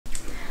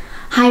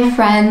Hi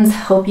friends,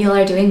 hope you all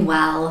are doing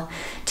well.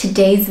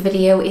 Today's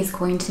video is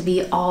going to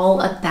be all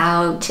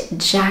about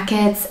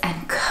jackets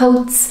and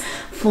coats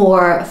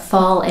for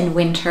fall and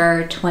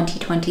winter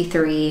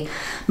 2023.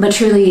 But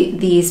truly,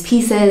 these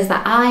pieces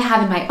that I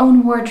have in my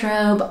own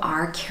wardrobe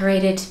are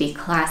curated to be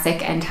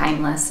classic and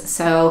timeless.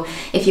 So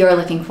if you're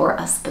looking for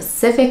a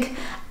specific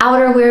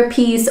outerwear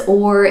piece,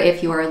 or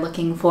if you are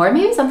looking for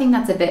maybe something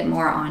that's a bit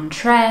more on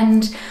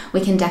trend,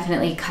 we can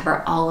definitely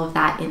cover all of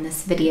that in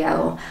this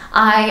video.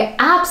 I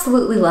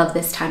absolutely love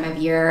this time of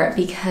year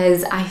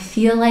because I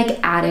feel like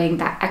adding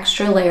that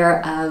extra layer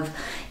of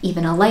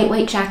even a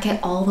lightweight jacket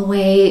all the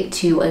way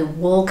to a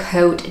wool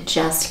coat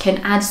just can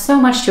add so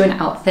much to an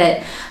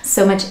outfit,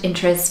 so much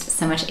interest,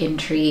 so much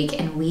intrigue,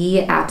 and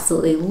we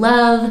absolutely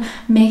love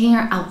making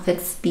our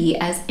outfits be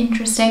as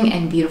interesting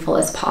and beautiful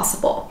as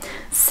possible.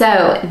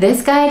 So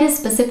this guide is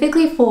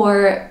specifically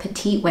for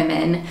petite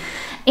women.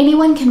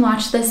 Anyone can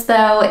watch this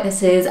though.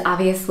 This is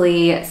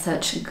obviously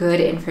such good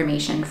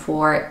information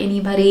for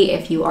anybody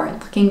if you are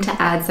looking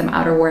to add some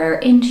outerwear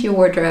into your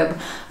wardrobe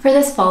for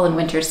this fall and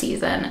winter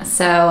season.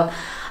 So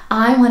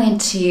I wanted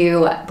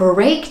to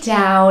break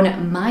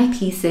down my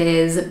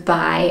pieces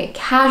by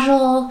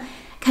casual,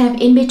 kind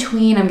of in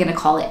between. I'm gonna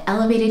call it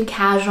elevated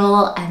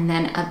casual, and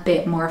then a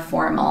bit more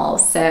formal.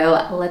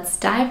 So let's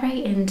dive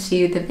right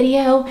into the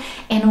video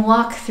and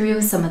walk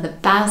through some of the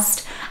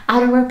best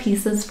outerwear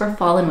pieces for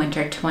fall and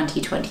winter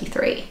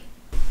 2023.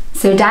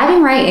 So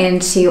diving right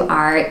into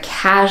our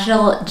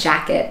casual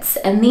jackets,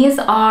 and these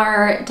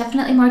are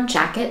definitely more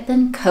jacket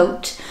than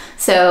coat.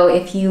 So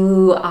if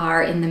you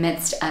are in the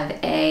midst of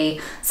a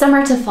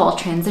summer to fall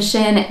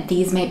transition,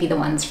 these might be the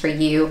ones for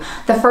you.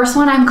 The first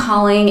one I'm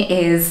calling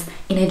is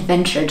an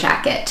adventure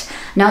jacket.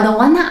 Now the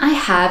one that I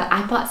have,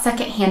 I bought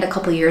secondhand a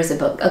couple years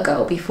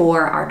ago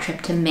before our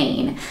trip to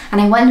Maine. And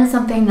I went into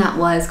something that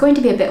was going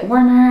to be a bit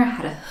warmer,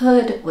 had a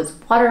hood, was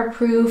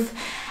waterproof,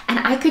 and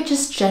I could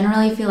just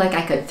generally feel like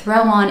I could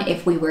throw on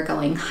if we were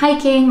going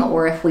hiking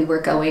or if we were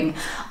going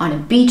on a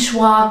beach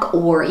walk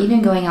or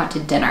even going out to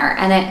dinner,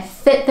 and it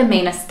fit the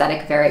Maine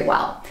aesthetic very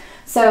well.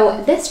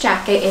 So this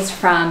jacket is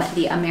from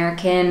the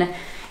American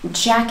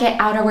jacket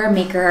outerwear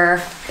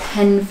maker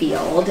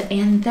Penfield,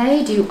 and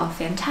they do a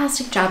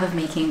fantastic job of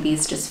making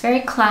these just very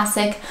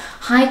classic,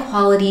 high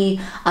quality,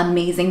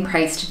 amazing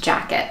priced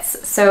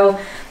jackets. So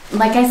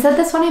like I said,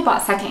 this one I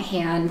bought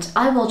secondhand.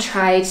 I will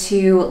try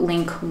to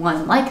link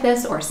one like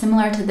this or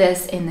similar to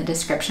this in the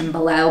description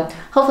below.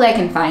 Hopefully I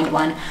can find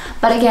one.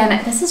 But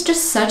again, this is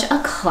just such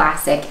a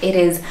classic. It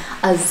is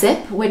a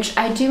zip, which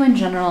I do in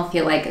general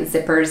feel like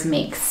zippers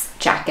makes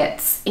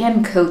jackets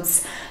and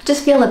coats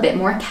just feel a bit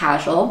more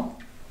casual.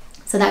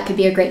 So that could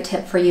be a great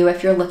tip for you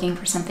if you're looking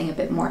for something a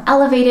bit more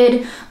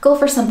elevated. Go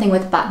for something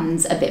with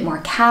buttons, a bit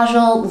more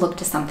casual. Look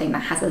to something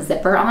that has a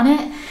zipper on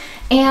it.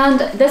 And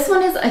this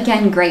one is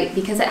again great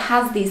because it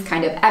has these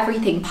kind of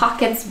everything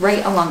pockets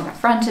right along the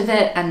front of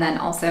it, and then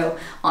also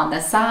on the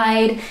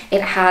side.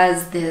 It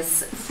has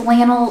this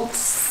flannel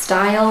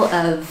style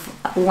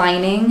of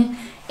lining,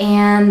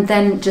 and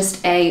then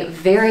just a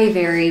very,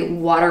 very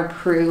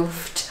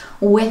waterproofed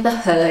with a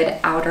hood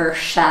outer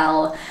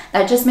shell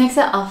that just makes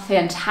it a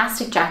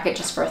fantastic jacket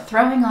just for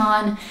throwing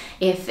on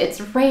if it's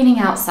raining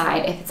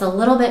outside, if it's a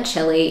little bit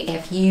chilly,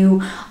 if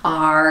you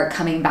are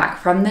coming back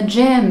from the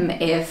gym,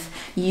 if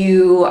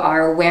you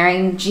are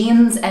wearing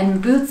jeans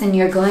and boots and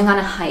you're going on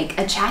a hike.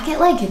 A jacket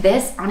like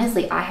this,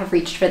 honestly, I have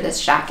reached for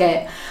this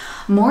jacket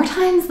more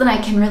times than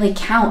I can really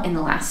count in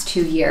the last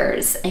 2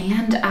 years.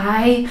 And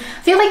I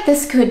feel like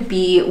this could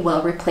be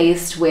well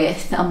replaced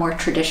with a more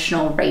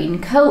traditional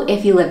raincoat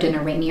if you lived in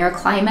a rainier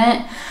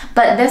climate.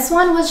 But this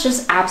one was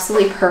just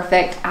absolutely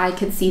perfect. I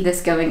could see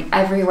this going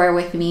everywhere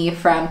with me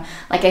from,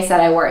 like I said,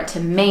 I wore it to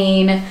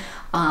Maine,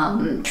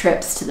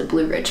 trips to the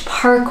Blue Ridge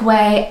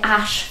Parkway,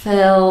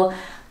 Asheville,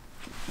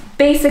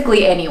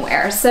 basically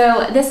anywhere.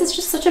 So this is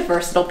just such a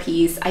versatile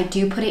piece. I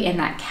do put it in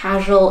that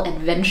casual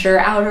adventure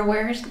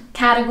outerwear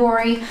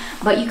category,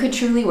 but you could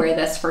truly wear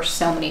this for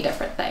so many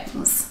different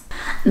things.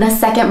 The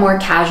second more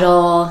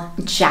casual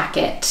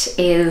jacket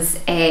is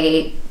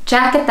a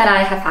jacket that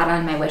I have had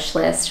on my wish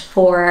list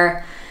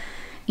for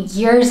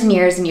years and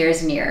years and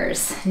years and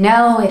years.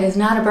 No, it is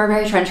not a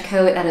Burberry trench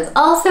coat. That is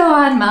also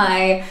on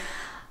my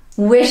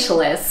wish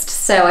list.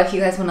 So if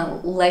you guys want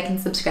to like and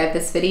subscribe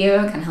this video,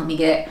 kind of help me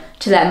get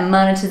to that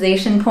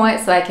monetization point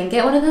so I can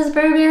get one of those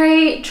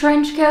Burberry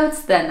trench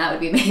coats, then that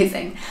would be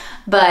amazing.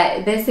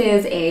 But this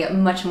is a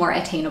much more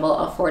attainable,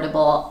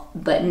 affordable,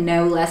 but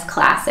no less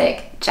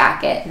classic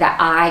jacket that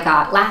I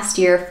got last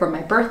year for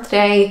my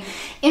birthday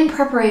in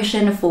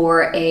preparation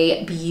for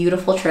a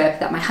beautiful trip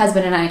that my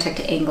husband and I took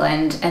to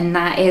England, and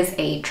that is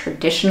a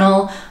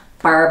traditional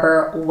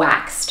Barbour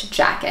waxed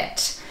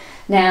jacket.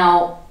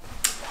 Now,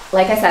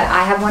 like I said,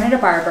 I have wanted a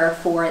Barbour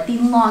for the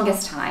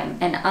longest time,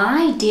 and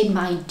I did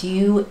my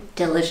due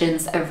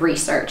diligence of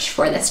research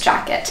for this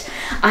jacket.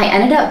 I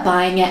ended up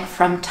buying it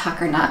from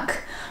Tucker Nuck,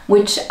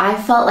 which I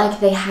felt like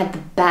they had the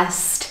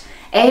best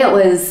It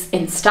was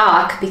in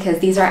stock because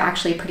these are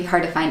actually pretty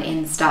hard to find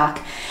in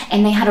stock.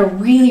 And they had a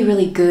really,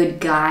 really good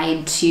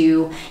guide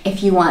to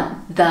if you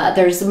want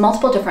there's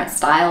multiple different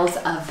styles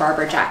of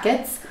Barbour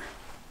jackets.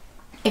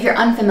 If you're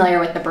unfamiliar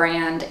with the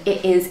brand,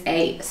 it is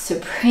a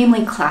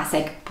supremely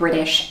classic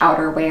British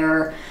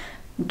outerwear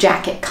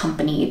jacket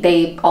company.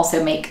 They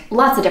also make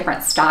lots of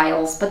different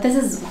styles, but this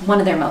is one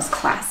of their most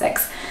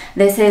classics.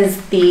 This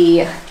is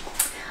the,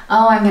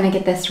 oh, I'm gonna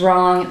get this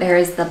wrong. There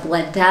is the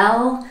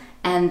Bledel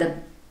and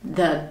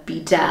the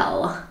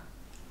Bedell.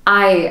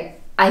 I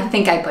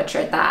think I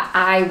butchered that.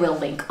 I will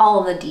link all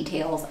of the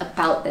details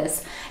about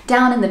this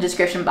down in the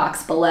description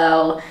box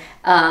below,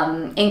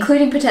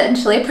 including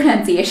potentially a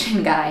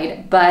pronunciation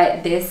guide,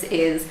 but this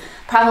is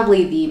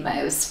probably the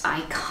most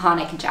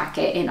iconic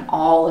jacket in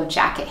all of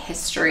jacket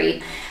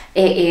history.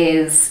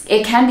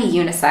 It can be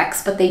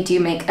unisex, but they do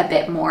make a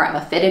bit more of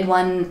a fitted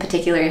one,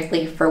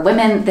 particularly for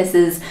women. This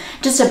is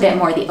just a bit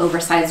more the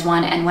oversized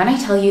one. And when I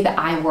tell you that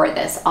I wore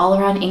this all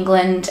around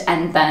England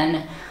and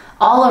then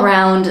all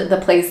around the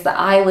place that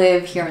I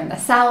live here in the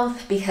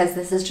South, because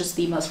this is just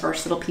the most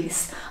versatile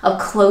piece of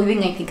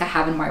clothing I think I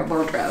have in my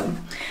wardrobe.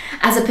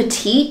 As a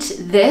petite,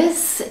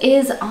 this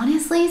is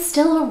honestly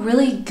still a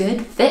really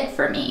good fit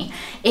for me.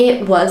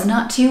 It was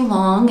not too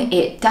long.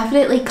 It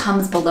definitely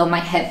comes below my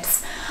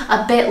hips,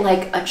 a bit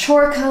like a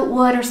chore coat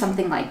would or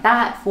something like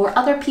that. For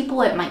other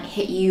people, it might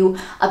hit you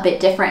a bit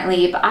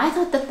differently, but I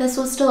thought that this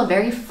was still a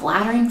very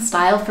flattering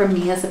style for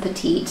me as a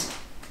petite.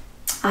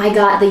 I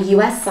got the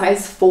US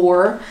size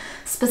 4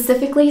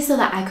 specifically so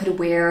that I could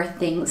wear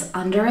things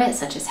under it,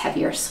 such as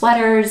heavier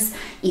sweaters,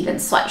 even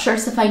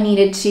sweatshirts if I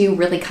needed to,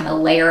 really kind of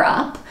layer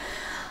up.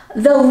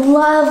 The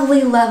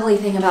lovely, lovely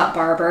thing about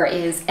Barbour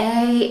is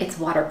A, it's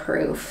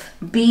waterproof.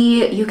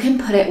 B, you can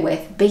put it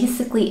with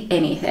basically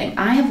anything.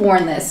 I have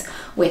worn this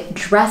with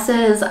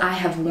dresses. I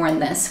have worn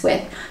this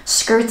with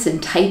skirts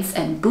and tights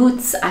and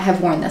boots. I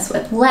have worn this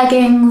with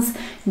leggings,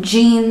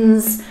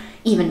 jeans,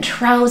 even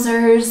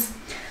trousers.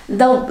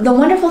 The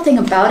wonderful thing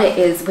about it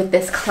is with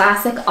this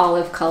classic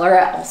olive color,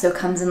 it also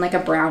comes in like a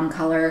brown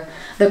color.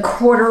 The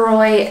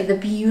corduroy, the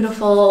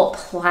beautiful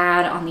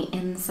plaid on the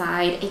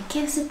inside, it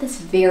gives it this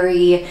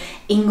very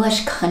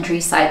English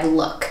countryside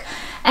look.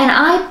 And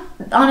I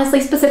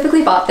honestly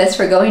specifically bought this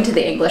for going to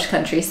the English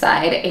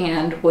countryside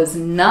and was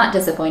not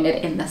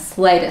disappointed in the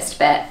slightest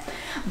bit.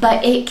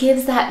 But it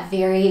gives that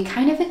very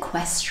kind of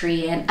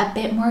equestrian, a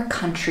bit more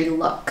country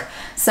look.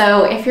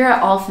 So if you're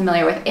at all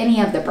familiar with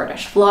any of the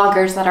British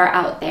vloggers that are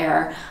out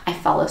there, I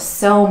follow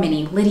so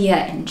many, Lydia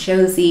and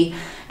Josie,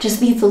 just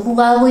these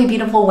lovely,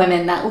 beautiful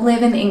women that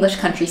live in the English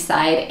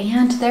countryside,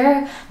 and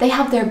they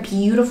have their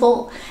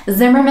beautiful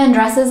Zimmermann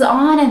dresses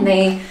on, and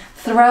they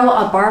throw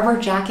a Barbour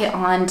jacket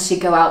on to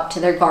go out to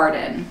their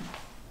garden.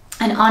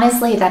 And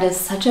honestly, that is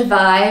such a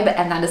vibe,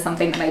 and that is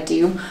something that I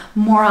do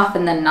more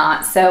often than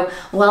not. So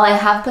while I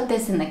have put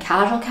this in the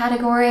casual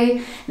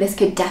category, this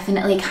could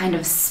definitely kind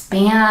of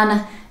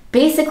span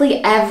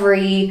basically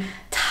every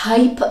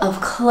type of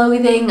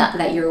clothing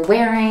that you're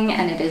wearing,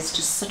 and it is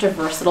just such a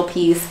versatile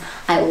piece.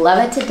 I love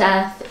it to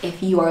death.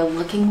 If you are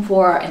looking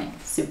for a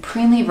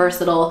supremely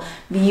versatile,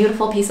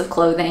 beautiful piece of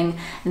clothing,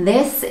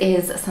 this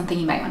is something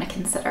you might want to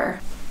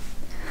consider.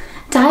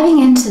 Diving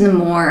into the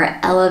more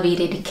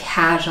elevated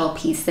casual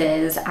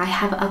pieces, I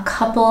have a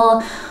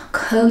couple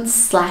coats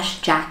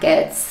slash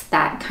jackets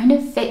that kind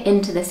of fit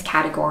into this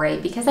category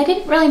because I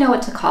didn't really know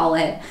what to call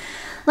it.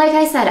 Like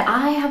I said,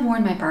 I have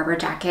worn my Barbour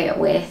jacket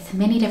with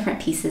many different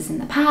pieces in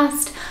the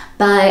past,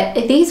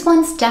 but these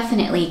ones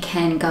definitely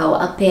can go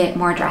a bit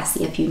more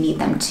dressy if you need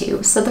them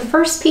to. So the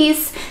first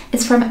piece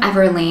is from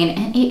Everlane,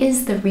 and it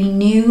is the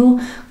Renew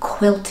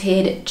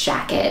quilted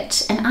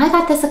jacket. And I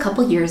got this a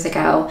couple years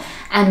ago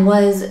and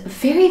was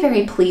very,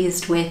 very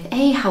pleased with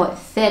A, how it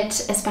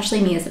fit, especially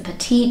me as a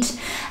petite,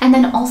 and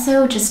then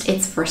also just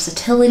its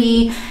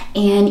versatility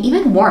and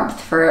even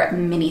warmth for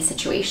many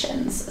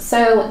situations.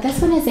 So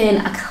this one is in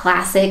a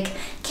classic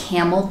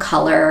camel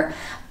color.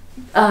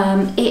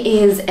 It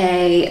is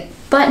a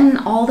button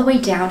all the way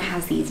down,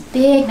 has these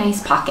big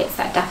nice pockets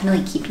that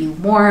definitely keep you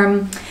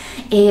warm.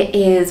 It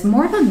is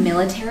more of a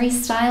military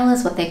style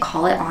is what they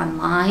call it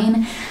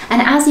online.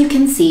 And as you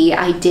can see,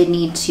 I did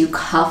need to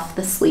cuff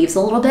the sleeves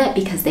a little bit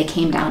because they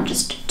came down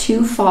just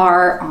too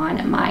far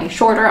on my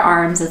shorter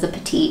arms as a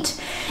petite.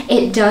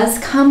 It does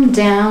come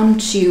down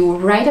to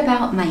right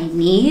about my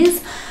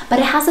knees, but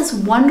it has this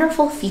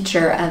wonderful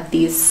feature of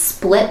these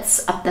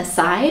splits up the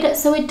side,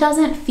 so it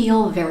doesn't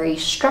feel very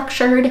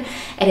structured.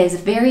 It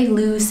is very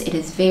loose, it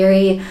is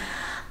very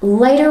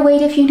lighter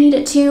weight if you need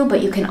it to,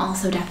 but you can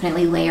also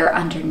definitely layer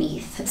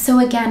underneath. So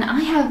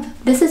again,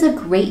 this is a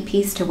great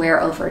piece to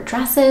wear over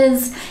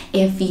dresses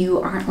if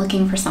you aren't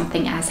looking for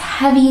something as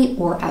heavy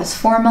or as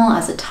formal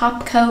as a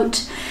top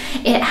coat.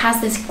 It has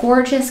this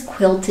gorgeous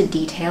quilted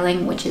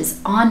detailing, which is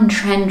on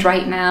trend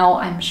right now.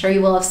 I'm sure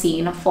you will have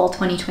seen fall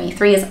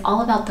 2023 is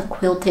all about the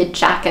quilted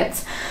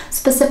jackets,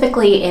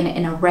 specifically in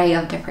an array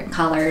of different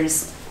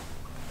colors.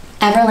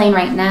 Everlane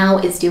right now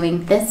is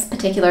doing this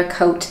particular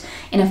coat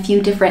in a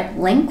few different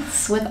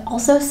lengths with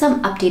also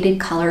some updated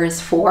colors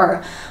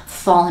for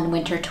fall and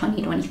winter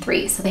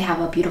 2023. So they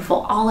have a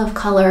beautiful olive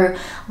color,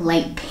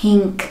 light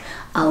pink,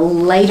 a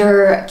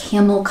lighter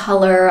camel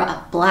color,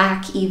 a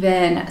black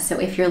even. So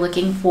if you're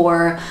looking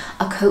for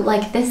a coat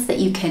like this that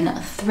you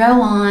can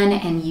throw on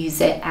and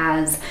use it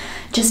as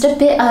just a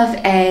bit of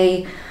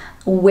a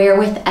wear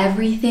with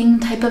everything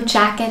type of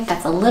jacket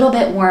that's a little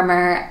bit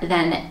warmer,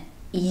 then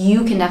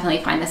you can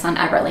definitely find this on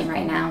Everlane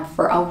right now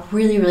for a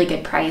really, really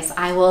good price.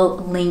 I will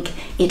link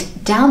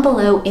it down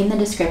below in the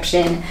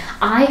description.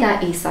 I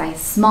got a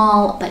size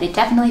small, but it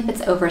definitely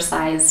fits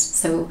oversized.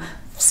 So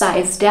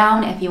size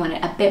down if you want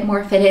it a bit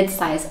more fitted,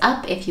 size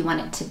up if you want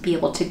it to be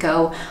able to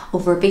go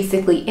over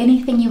basically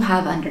anything you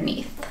have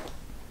underneath.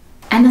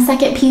 And the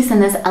second piece in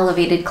this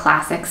elevated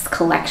classics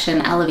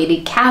collection,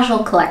 elevated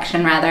casual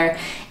collection rather,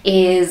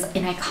 is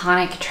an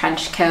iconic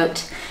trench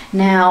coat.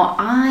 Now,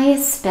 I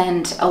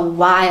spent a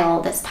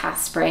while this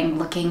past spring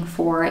looking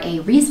for a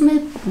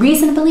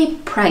reasonably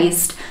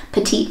priced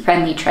petite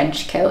friendly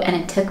trench coat, and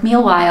it took me a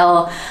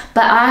while,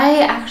 but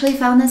I actually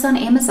found this on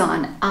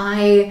Amazon.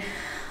 I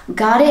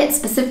got it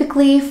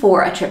specifically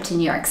for a trip to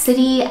New York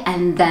City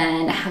and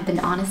then have been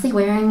honestly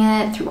wearing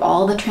it through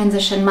all the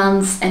transition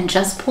months and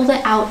just pulled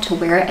it out to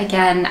wear it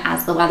again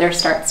as the weather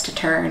starts to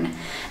turn.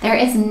 There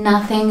is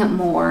nothing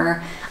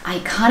more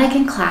iconic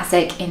and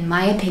classic in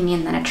my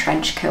opinion than a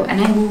trench coat, and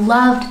I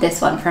loved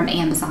this one from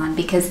Amazon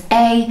because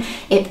A,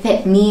 it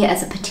fit me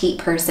as a petite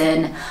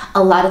person.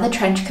 A lot of the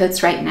trench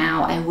coats right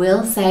now, I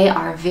will say,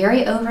 are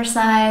very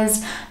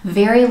oversized,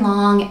 very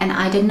long, and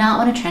I did not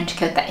want a trench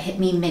coat that hit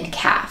me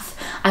mid-calf.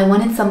 I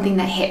wanted something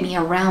that hit me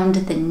around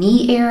the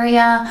knee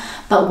area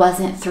but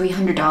wasn't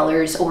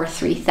 $300 or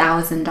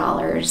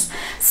 $3,000.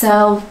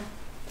 So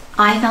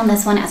I found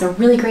this one as a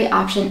really great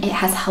option. It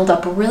has held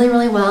up really,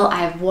 really well.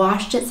 I've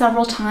washed it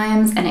several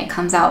times and it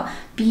comes out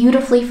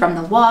beautifully from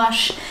the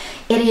wash.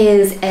 It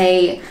is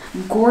a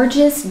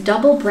gorgeous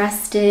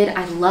double-breasted.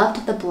 I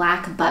loved the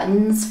black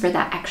buttons for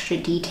that extra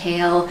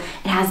detail.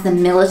 It has the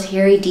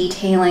military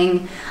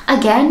detailing.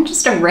 Again,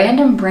 just a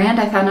random brand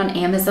I found on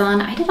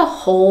Amazon. I did a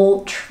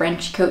whole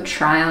trench coat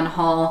try-on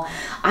haul.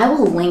 I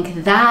will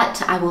link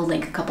that. I will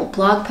link a couple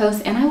blog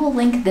posts, and I will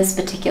link this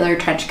particular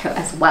trench coat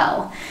as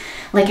well.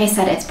 Like I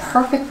said, it's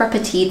perfect for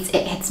petites.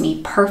 It hits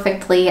me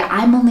perfectly.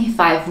 I'm only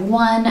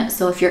 5'1",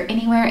 so if you're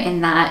anywhere in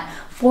that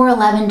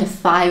 4'11" to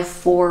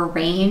 5'4"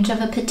 range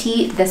of a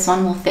petite, this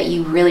one will fit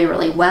you really,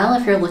 really well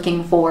if you're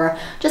looking for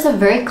just a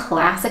very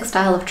classic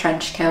style of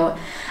trench coat.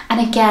 And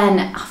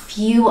again, a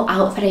few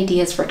outfit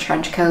ideas for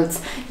trench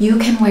coats. You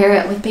can wear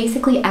it with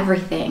basically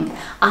everything.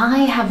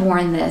 I have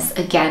worn this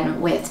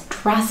again with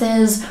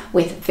dresses,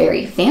 with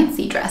very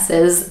fancy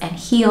dresses and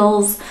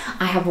heels.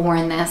 I have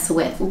worn this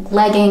with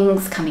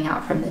leggings coming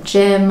out from the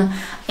gym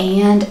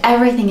and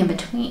everything in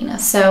between.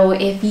 So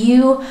if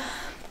you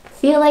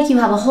feel like you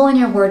have a hole in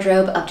your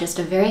wardrobe of just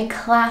a very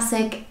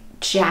classic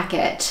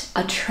jacket,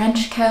 a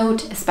trench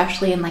coat,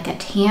 especially in like a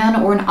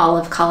tan or an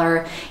olive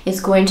color, is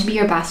going to be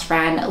your best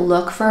friend.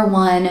 Look for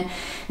one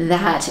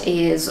that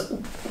is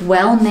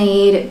well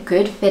made,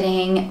 good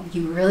fitting,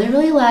 you really,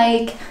 really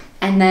like,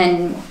 and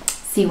then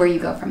see where you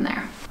go from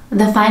there.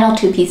 The final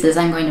two pieces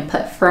I'm going to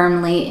put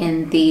firmly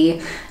in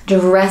the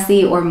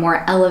dressy or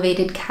more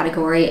elevated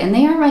category, and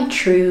they are my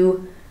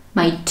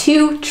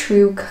two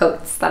true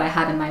coats that I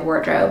have in my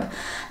wardrobe.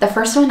 The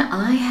first one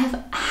I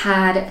have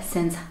had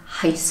since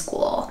high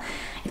school.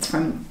 It's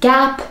from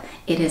Gap.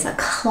 It is a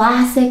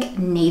classic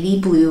navy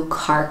blue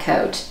car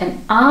coat,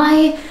 and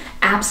I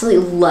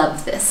absolutely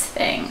love this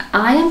thing.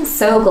 I am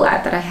so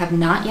glad that I have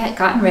not yet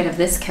gotten rid of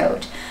this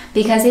coat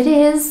because it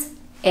is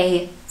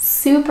a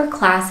super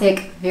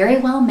classic, very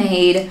well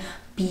made,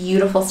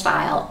 beautiful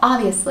style.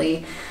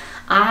 Obviously,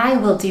 I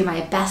will do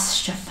my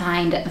best to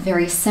find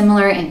very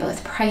similar in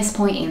both price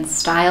point and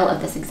style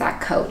of this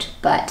exact coat,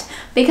 but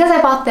because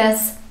I bought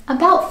this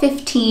about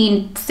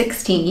 15,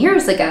 16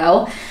 years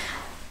ago,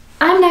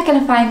 I'm not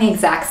gonna find the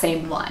exact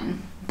same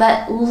one.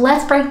 But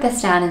let's break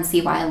this down and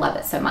see why I love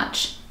it so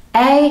much.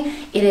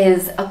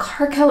 A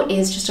car coat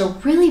is just a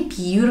really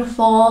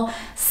beautiful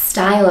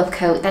style of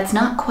coat that's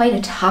not quite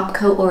a top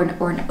coat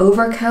or an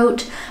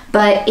overcoat,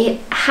 but it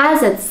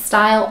has its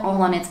style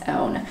all on its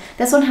own.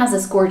 This one has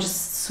this gorgeous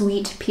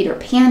sweet Peter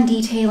Pan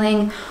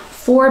detailing,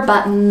 4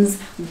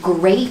 buttons,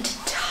 great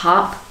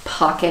top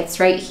pockets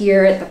right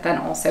here that then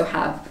also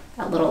have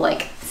that little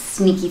like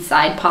sneaky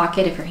side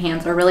pocket if your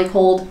hands are really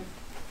cold.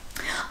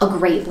 A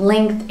great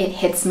length. It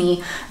hits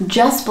me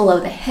just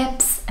below the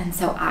hips, and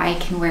so I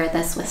can wear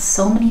this with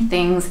so many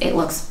things. It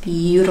looks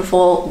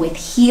beautiful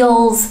with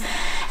heels,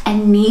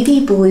 and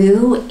navy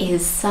blue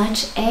is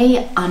such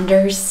a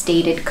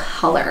understated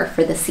color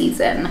for the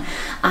season.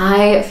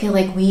 I feel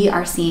like we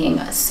are seeing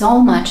so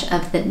much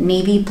of the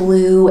navy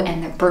blue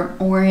and the burnt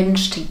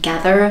orange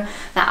together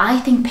that I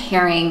think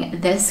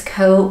pairing this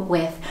coat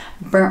with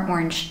burnt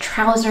orange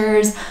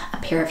trousers, a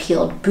pair of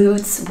heeled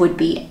boots would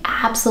be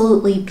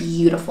absolutely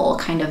beautiful,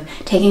 kind of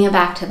taking it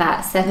back to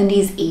that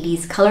 70s,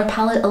 80s color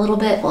palette a little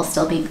bit while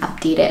still being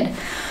updated.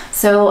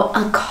 So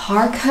a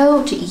car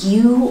coat,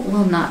 you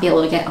will not be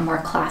able to get a more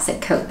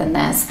classic coat than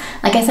this.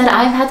 Like I said,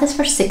 I've had this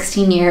for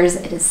 16 years.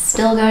 It is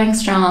still going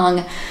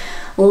strong.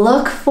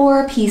 Look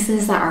for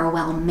pieces that are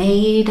well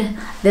made.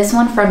 This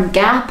one from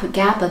Gap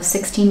of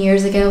 16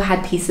 years ago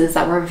had pieces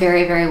that were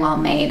very, very well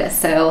made.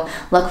 So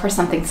look for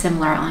something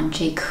similar on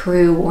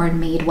J.Crew or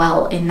Made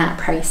Well in that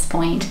price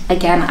point.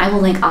 Again, I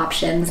will link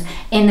options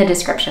in the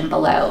description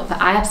below.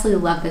 But I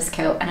absolutely love this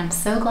coat and I'm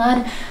so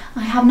glad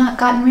I have not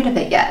gotten rid of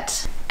it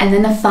yet. And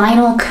then the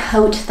final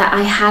coat that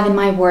I have in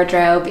my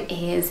wardrobe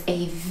is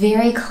a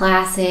very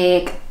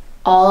classic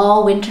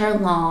all winter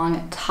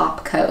long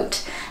top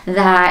coat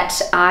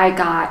that I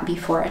got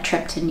before a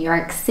trip to New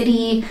York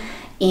City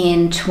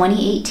in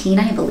 2018,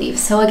 I believe.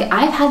 So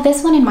I've had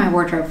this one in my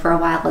wardrobe for a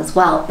while as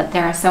well, but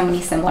there are so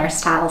many similar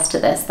styles to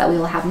this that we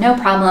will have no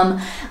problem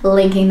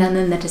linking them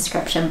in the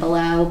description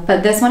below.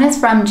 But this one is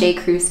from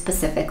J.Crew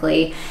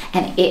specifically,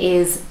 and it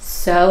is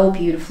so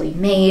beautifully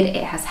made.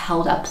 It has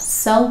held up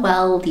so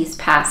well these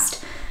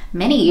past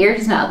many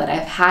years now that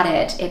I've had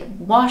it. It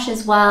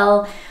washes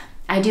well.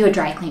 I do a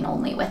dry clean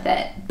only with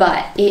it,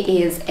 but it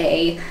is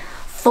a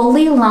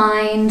fully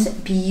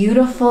lined,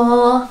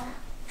 beautiful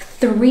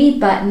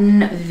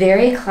 3-button,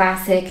 very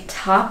classic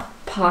top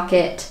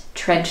pocket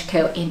trench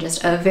coat in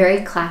just a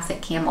very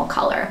classic camel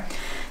color.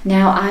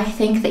 Now, I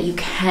think that you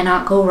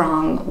cannot go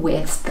wrong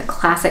with the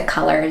classic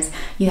colors.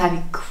 You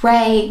have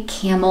gray,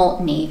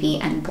 camel, navy,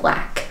 and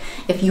black.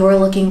 If you're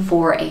looking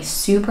for a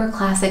super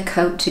classic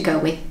coat to go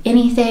with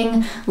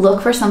anything,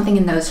 look for something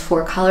in those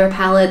 4 color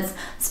palettes.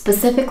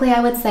 Specifically,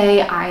 I would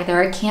say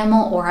either a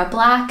camel or a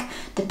black,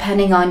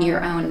 depending on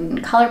your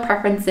own color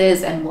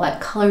preferences and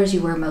what colors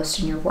you wear most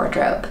in your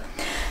wardrobe.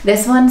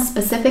 This one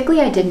specifically,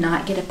 I did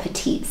not get a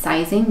petite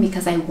sizing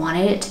because I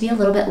wanted it to be a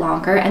little bit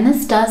longer, and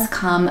this does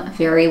come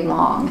very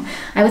long.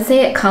 I would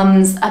say it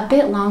comes a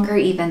bit longer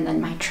even than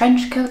my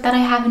trench coat that I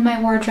have in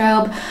my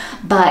wardrobe,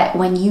 but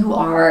when you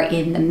are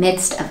in the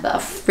midst of a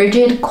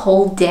frigid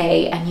cold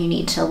day and you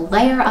need to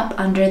layer up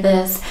under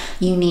this,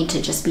 you need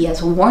to just be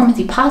as warm as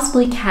you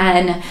possibly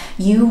can,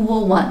 you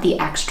will want the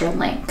extra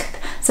length.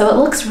 So it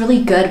looks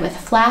really good with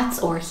flats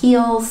or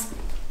heels.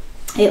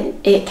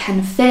 It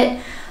can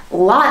fit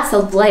lots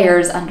of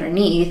layers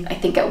underneath. I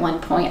think at one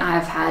point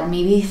I've had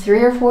maybe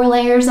 3 or 4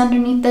 layers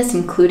underneath this,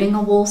 including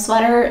a wool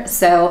sweater.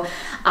 So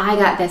I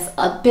got this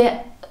a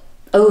bit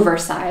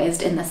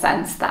oversized in the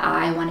sense that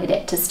I wanted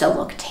it to still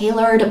look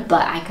tailored,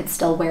 but I could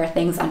still wear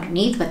things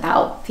underneath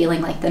without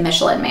feeling like the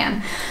Michelin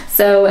Man.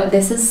 So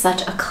this is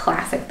such a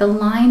classic. The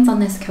lines on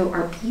this coat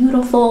are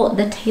beautiful.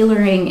 The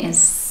tailoring is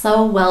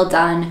so well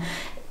done.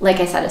 Like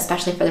I said,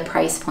 especially for the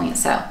price point.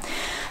 So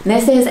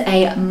this is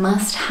a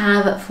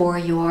must-have for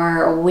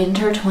your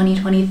winter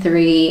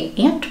 2023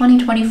 and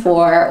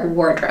 2024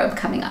 wardrobe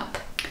coming up.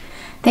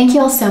 Thank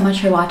you all so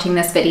much for watching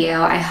this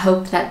video. I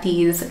hope that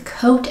these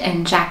coat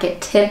and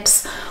jacket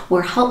tips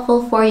were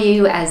helpful for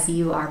you as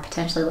you are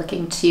potentially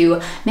looking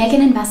to make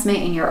an investment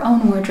in your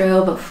own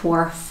wardrobe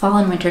for fall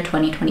and winter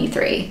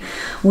 2023.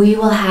 We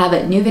will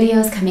have new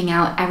videos coming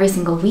out every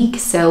single week,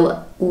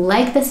 so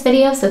like this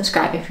video,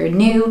 subscribe if you're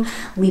new,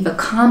 leave a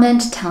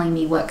comment telling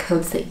me what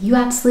coats that you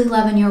absolutely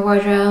love in your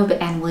wardrobe,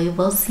 and we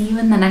will see you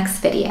in the next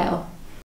video.